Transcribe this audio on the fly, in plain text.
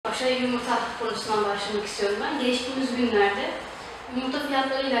başta yumurta konusundan başlamak istiyorum ben. Geçtiğimiz günlerde yumurta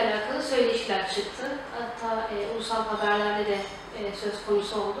fiyatları ile alakalı söyleşiler çıktı. Hatta ulusal haberlerde de söz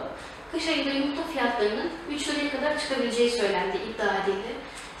konusu oldu. Kış ayında yumurta fiyatlarının 3 liraya kadar çıkabileceği söylendi, iddia edildi.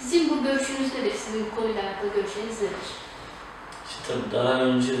 Sizin bu görüşünüz nedir? Sizin bu konuyla alakalı görüşleriniz nedir? İşte tabii daha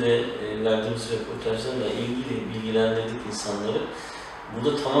önce de verdiğimiz röportajlarla ilgili bilgilendirdik insanları.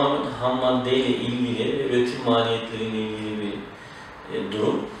 Burada tamamen ham maddeyle ilgili ve üretim maliyetleriyle ilgili bir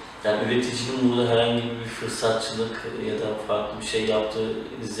durum. Yani üreticinin burada herhangi bir fırsatçılık ya da farklı bir şey yaptığı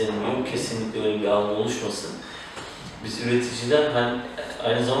izlenmiyor. Kesinlikle öyle bir algı oluşmasın. Biz üreticiler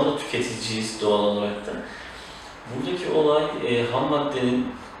aynı zamanda tüketiciyiz doğal olarak da. Buradaki olay ham maddenin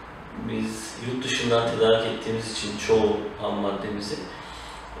biz yurt dışından tedarik ettiğimiz için çoğu ham maddemizi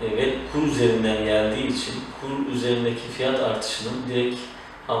ve kur üzerinden geldiği için kur üzerindeki fiyat artışının direkt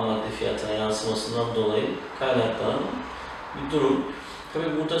ham madde fiyatına yansımasından dolayı kaynaklanan bir durum.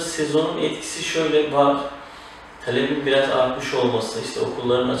 Tabii burada sezonun etkisi şöyle var. Talebin biraz artmış olması, işte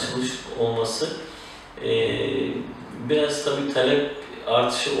okulların açılış olması biraz tabii talep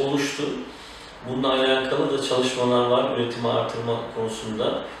artışı oluştu. Bununla alakalı da çalışmalar var üretimi artırma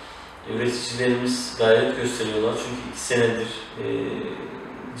konusunda. Üreticilerimiz gayret gösteriyorlar çünkü 2 senedir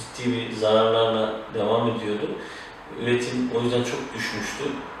ciddi bir zararlarla devam ediyordu. Üretim o yüzden çok düşmüştü.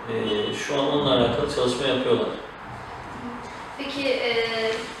 Şu an onunla alakalı çalışma yapıyorlar. Peki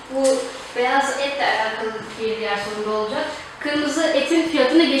bu beyaz etle alakalı bir diğer soru da olacak. Kırmızı etin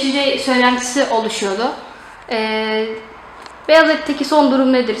fiyatına geçeceği söylentisi oluşuyordu. Beyaz etteki son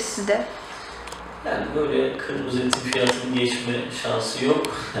durum nedir sizde? Yani böyle kırmızı etin fiyatının geçme şansı yok.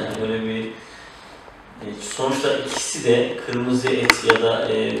 Yani böyle bir sonuçta ikisi de kırmızı et ya da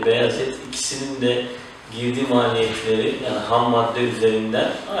beyaz et, ikisinin de girdi maliyetleri yani ham madde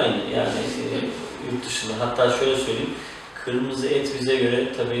üzerinden aynı. Yani yurt dışında, hatta şöyle söyleyeyim, kırmızı et bize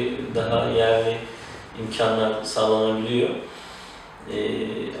göre tabii daha yerli imkanlar sağlanabiliyor.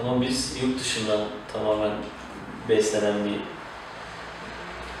 Ama biz yurt dışından tamamen beslenen bir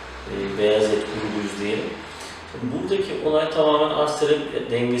beyaz et ürünüyüz diyelim. Buradaki olay tamamen arz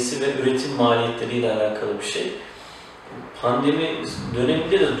talep dengesi ve üretim maliyetleriyle alakalı bir şey. Pandemi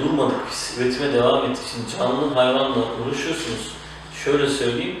döneminde de durmadık biz. Üretime devam ettik. Şimdi canlı hayvanla uğraşıyorsunuz. Şöyle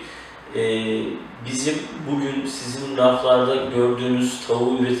söyleyeyim, bizim bugün sizin raflarda gördüğünüz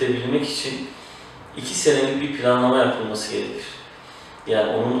tavuğu üretebilmek için 2 senelik bir planlama yapılması gerekir.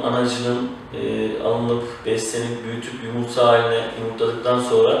 Yani onun anacının alınıp, beslenip, büyütüp yumurta haline yumurtladıktan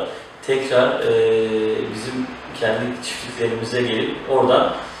sonra tekrar bizim kendi çiftliklerimize gelip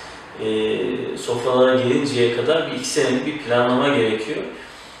oradan sofralara gelinceye kadar bir 2 senelik bir planlama gerekiyor.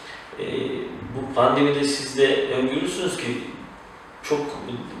 Bu pandemide siz de öngörürsünüz ki çok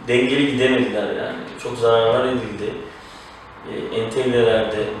dengeli gidemediler yani. Çok zararlar edildi.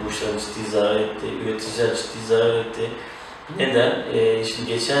 Entegrelerde bu işler ciddi zarar etti, üreticiler ciddi zarar etti. Neden? Şimdi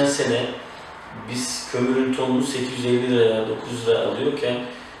geçen sene biz kömürün tonunu 850 liraya, 900 lira alıyorken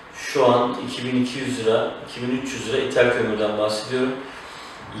şu an 2200 lira, 2300 lira ithal kömürden bahsediyorum.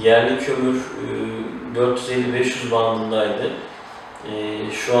 Yerli kömür 450-500 bandındaydı.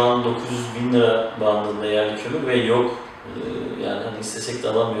 Şu an 900.000 lira bandında yerli kömür ve yok. Yani hani istesek de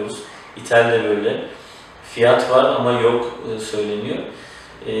alamıyoruz. İthal de böyle. Fiyat var ama yok söyleniyor.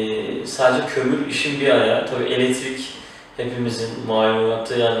 Sadece kömür işin bir ayağı. Tabii elektrik hepimizin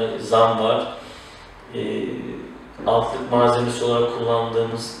malumatı, yani zam var. Altlık malzemesi olarak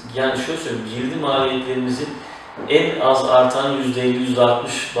kullandığımız, yani şöyle söyleyeyim, girdi maliyetlerimizin en az artan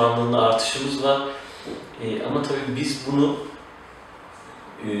 %50-%60 bandında artışımız var. Ama tabii biz bunu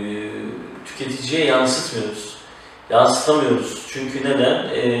tüketiciye yansıtmıyoruz. Yansıtamıyoruz. Çünkü neden?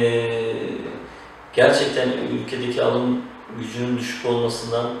 Gerçekten ülkedeki alım gücünün düşük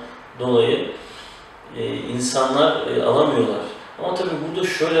olmasından dolayı insanlar alamıyorlar. Ama tabii burada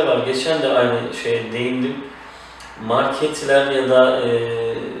şöyle var, geçen de aynı şeye değindim. Marketler ya da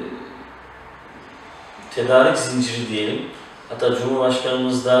tedarik zinciri diyelim. Hatta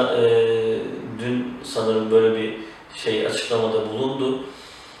Cumhurbaşkanımız da dün sanırım böyle bir açıklamada bulundu.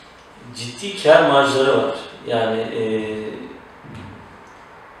 Ciddi kâr marjları var. Yani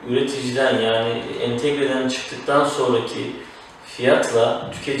üreticiden, yani entegreden çıktıktan sonraki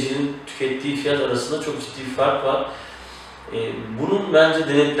fiyatla tüketicinin tükettiği fiyat arasında çok ciddi bir fark var. Bunun bence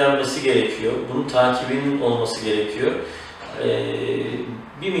denetlenmesi gerekiyor. Bunun takibinin olması gerekiyor.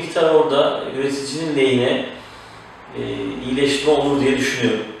 Bir miktar orada üreticinin lehine iyileşme olur diye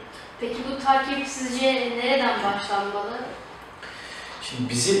düşünüyorum. Peki bu takip sizce nereden başlanmalı? Şimdi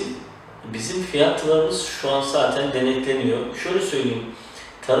bizim fiyatlarımız şu an zaten denetleniyor. Şöyle söyleyeyim,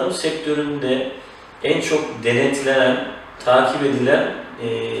 tarım sektöründe en çok denetlenen, takip edilen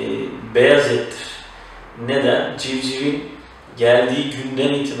beyaz ettir. Neden? Civcivin geldiği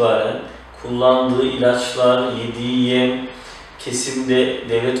günden itibaren kullandığı ilaçlar, yediği yem, kesimde,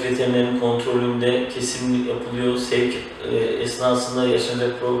 devlet veterinerinin kontrolünde kesim yapılıyor, sevk esnasında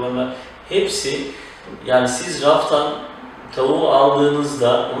yaşanacak problemler, hepsi, yani siz raftan tavuğu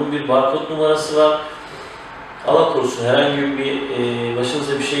aldığınızda onun bir barkod numarası var. Allah korusun herhangi bir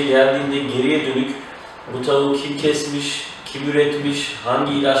başınıza bir şey geldiğinde geriye dönük bu tavuğu kim kesmiş, kim üretmiş,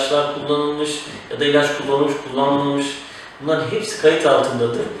 hangi ilaçlar kullanılmış ya da ilaç kullanılmış, kullanılmamış, bunların hepsi kayıt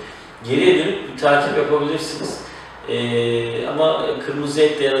altındadır. Geriye dönük bir takip yapabilirsiniz. Ama kırmızı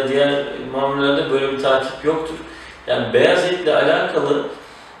etle ya da diğer mamullerde böyle bir takip yoktur. Yani beyaz etle alakalı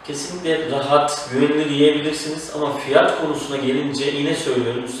kesinlikle rahat, güvenilir yiyebilirsiniz ama fiyat konusuna gelince yine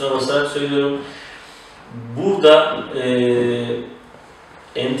söylüyorum, üstüne basarak söylüyorum. Burada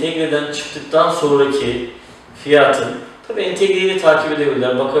entegreden çıktıktan sonraki fiyatın, tabii entegreyi de takip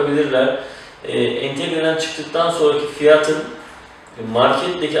edebilirler, bakabilirler. Entegreden çıktıktan sonraki fiyatın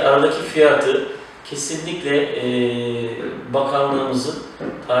marketteki aradaki fiyatı kesinlikle bakanlığımızın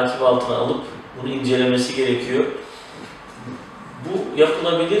takip altına alıp bunu incelemesi gerekiyor. Bu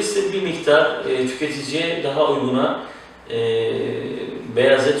yapılabilirse bir miktar tüketiciye daha uyguna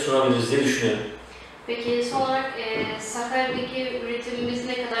beyaz et sunabiliriz diye düşünüyorum. Peki son olarak Sakarya'daki üretimimiz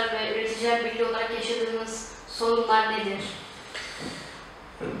ne kadar ve Üreticiler Birliği olarak yaşadığımız sorunlar nedir?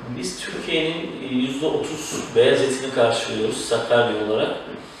 Biz Türkiye'nin %30 beyaz etini karşılıyoruz Sakarya olarak.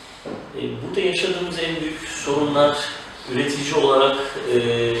 Burada yaşadığımız en büyük sorunlar üretici olarak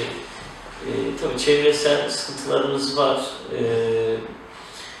tabii çevresel sıkıntılarımız var.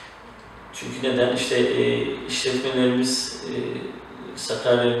 Çünkü neden? İşte işletmelerimiz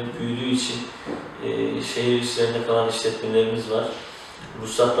Sakarya büyüdüğü için şehir içlerinde kalan işletmelerimiz var.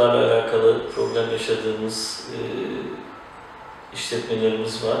 Ruhsatlarla alakalı problem yaşadığımız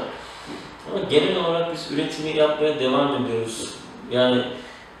işletmelerimiz var. Ama genel olarak biz üretimi yapmaya devam ediyoruz. Yani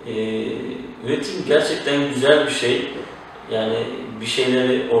üretim gerçekten güzel bir şey. Yani bir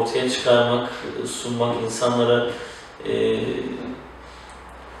şeyleri ortaya çıkarmak, sunmak, insanlara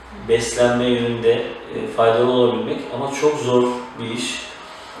beslenme yönünde faydalı olabilmek ama çok zor bir iş.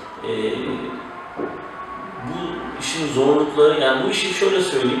 Bu işin zorlukları, yani bu işi şöyle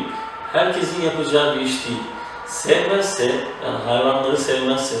söyleyeyim, herkesin yapacağı bir iş değil. Sevmezse, yani hayvanları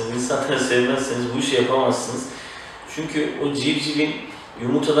sevmezseniz, insanları sevmezseniz bu işi yapamazsınız. Çünkü o civcivin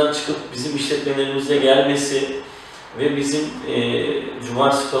yumurtadan çıkıp bizim işletmelerimize gelmesi ve bizim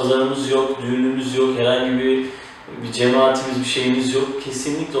cumartesi pazarımız yok, düğünümüz yok, herhangi bir cemaatimiz, bir şeyimiz yok.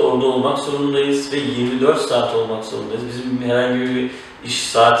 Kesinlikle orada olmak zorundayız ve 24 saat olmak zorundayız. Bizim herhangi bir iş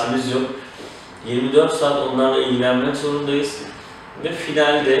saatimiz yok. 24 saat onlarla ilgilenmek zorundayız ve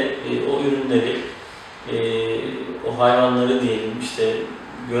finalde o ürünleri, o hayvanları diyelim işte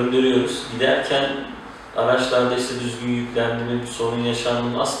gönderiyoruz. Giderken araçlarda işte düzgün yüklendi mi, bir sorun yaşandı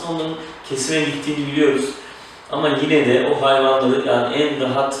mı? Aslında onların kesime gittiğini biliyoruz. Ama yine de o hayvanları yani en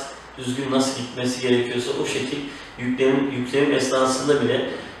rahat, düzgün nasıl gitmesi gerekiyorsa o şekil yüklenim esnasında bile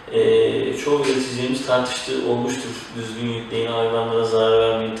çoğu üreticilerimiz tartıştığı olmuştur. Düzgün yükleyin, hayvanlara zarar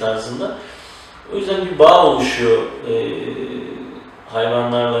vermeyin tarzında. O yüzden bir bağ oluşuyor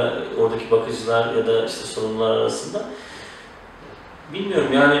hayvanlarla oradaki bakıcılar ya da işte sorumlular arasında.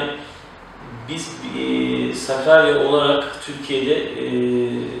 Bilmiyorum yani biz Sakarya olarak Türkiye'de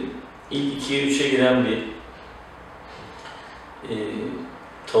ilk 2'ye 3'e giren bir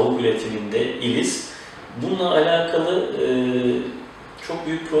tavuk üretiminde iliz. Bununla alakalı çok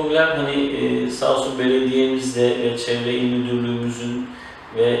büyük problem hani sağ olsun belediyemizde ve Çevre İl Müdürlüğümüzün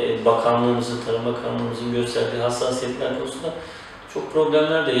ve Bakanlığımızın, Tarım Bakanlığımızın gösterdiği hassasiyetler konusunda çok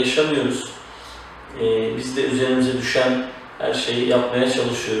problemler de yaşamıyoruz. Biz de üzerimize düşen her şeyi yapmaya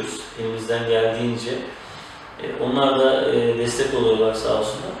çalışıyoruz elimizden geldiğince. Onlar da destek oluyorlar sağ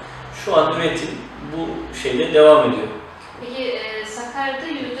olsunlar. Şu an üretim bu şeyle devam ediyor. Peki Sakarya'da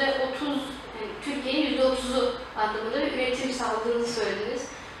 %30, Türkiye'nin %30'u anlamında bir üretim sağladığını söylediniz.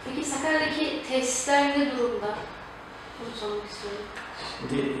 Peki Sakarya'daki tesisler ne durumda? Bunu sormak istiyorum.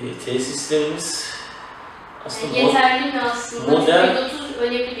 Şimdi tesislerimiz aslında yeterli mi aslında? Modern, %30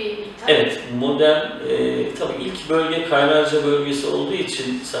 önemli bir miktar. Evet, modern, tabii ilk bölge Kaynarca bölgesi olduğu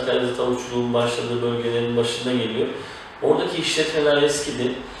için Sakarya'da tavukçuluğun başladığı bölgelerin başında geliyor. Oradaki işletmeler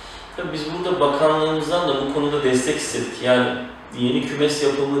eskidi. Tabii biz burada bakanlığımızdan da bu konuda destek istedik. Yani yeni kümes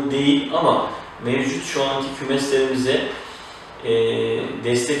yapımı değil ama mevcut şu anki kümeslerimize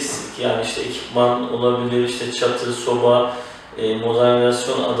destek istedik. Yani işte ekipman olabilir, işte çatı, soba,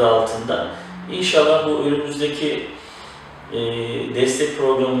 modernizasyon adı altında. İnşallah bu önümüzdeki destek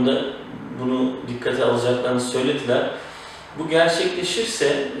programında bunu dikkate alacaklarını söylediler. Bu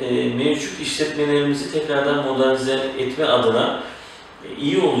gerçekleşirse mevcut işletmelerimizi tekrardan modernize etme adına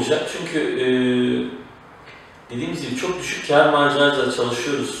iyi olacak. Çünkü dediğimiz gibi çok düşük kâr marjlarla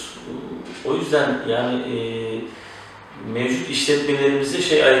çalışıyoruz. O yüzden yani mevcut işletmelerimize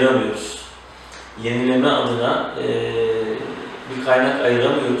şey ayıramıyoruz. Yenileme adına bir kaynak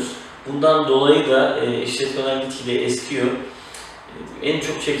ayıramıyoruz. Bundan dolayı da işletmeler gitgide eskiyor. En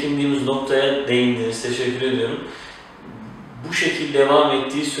çok çekindiğimiz noktaya değindiniz. Teşekkür ediyorum. Bu şekilde devam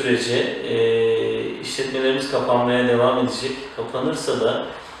ettiği sürece işletmelerimiz kapanmaya devam edecek. Kapanırsa da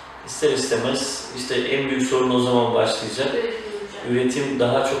ister istemez işte en büyük sorun o zaman başlayacak. Üretim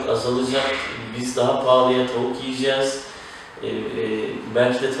daha çok azalacak. Biz daha pahalıya tavuk yiyeceğiz.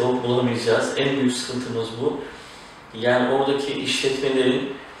 Belki de tavuk bulamayacağız. En büyük sıkıntımız bu. Yani oradaki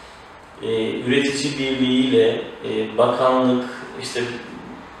işletmelerin üretici birliğiyle bakanlık işte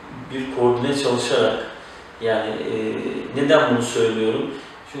bir koordine çalışarak, yani neden bunu söylüyorum?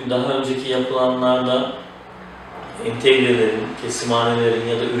 Çünkü daha önceki yapılanlarda entegrelerin, kesimhanelerin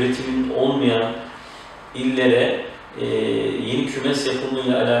ya da üretimin olmayan illere yeni kümes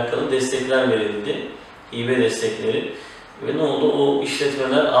yapımıyla alakalı destekler verildi. İB destekleri. Ve ne oldu? O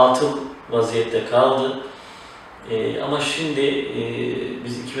işletmeler atıl vaziyette kaldı. Ama şimdi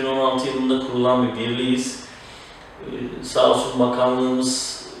biz 2016 yılında kurulan bir birliğiz. Sağ olsun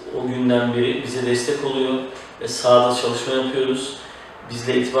bakanlığımız o günden beri bize destek oluyor ve sahada çalışma yapıyoruz.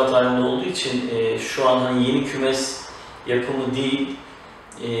 Bizle irtibat halinde olduğu için şu an hani yeni kümes yapımı değil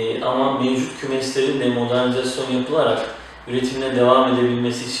ama mevcut kümeslerin de modernizasyon yapılarak üretimine devam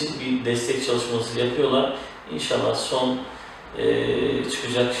edebilmesi için bir destek çalışması yapıyorlar. İnşallah son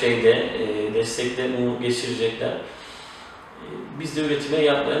çıkacak şeyde destekle bunu geçirecekler. Biz de üretime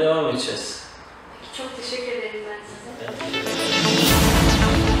yapmaya devam edeceğiz. Çok teşekkür ederim.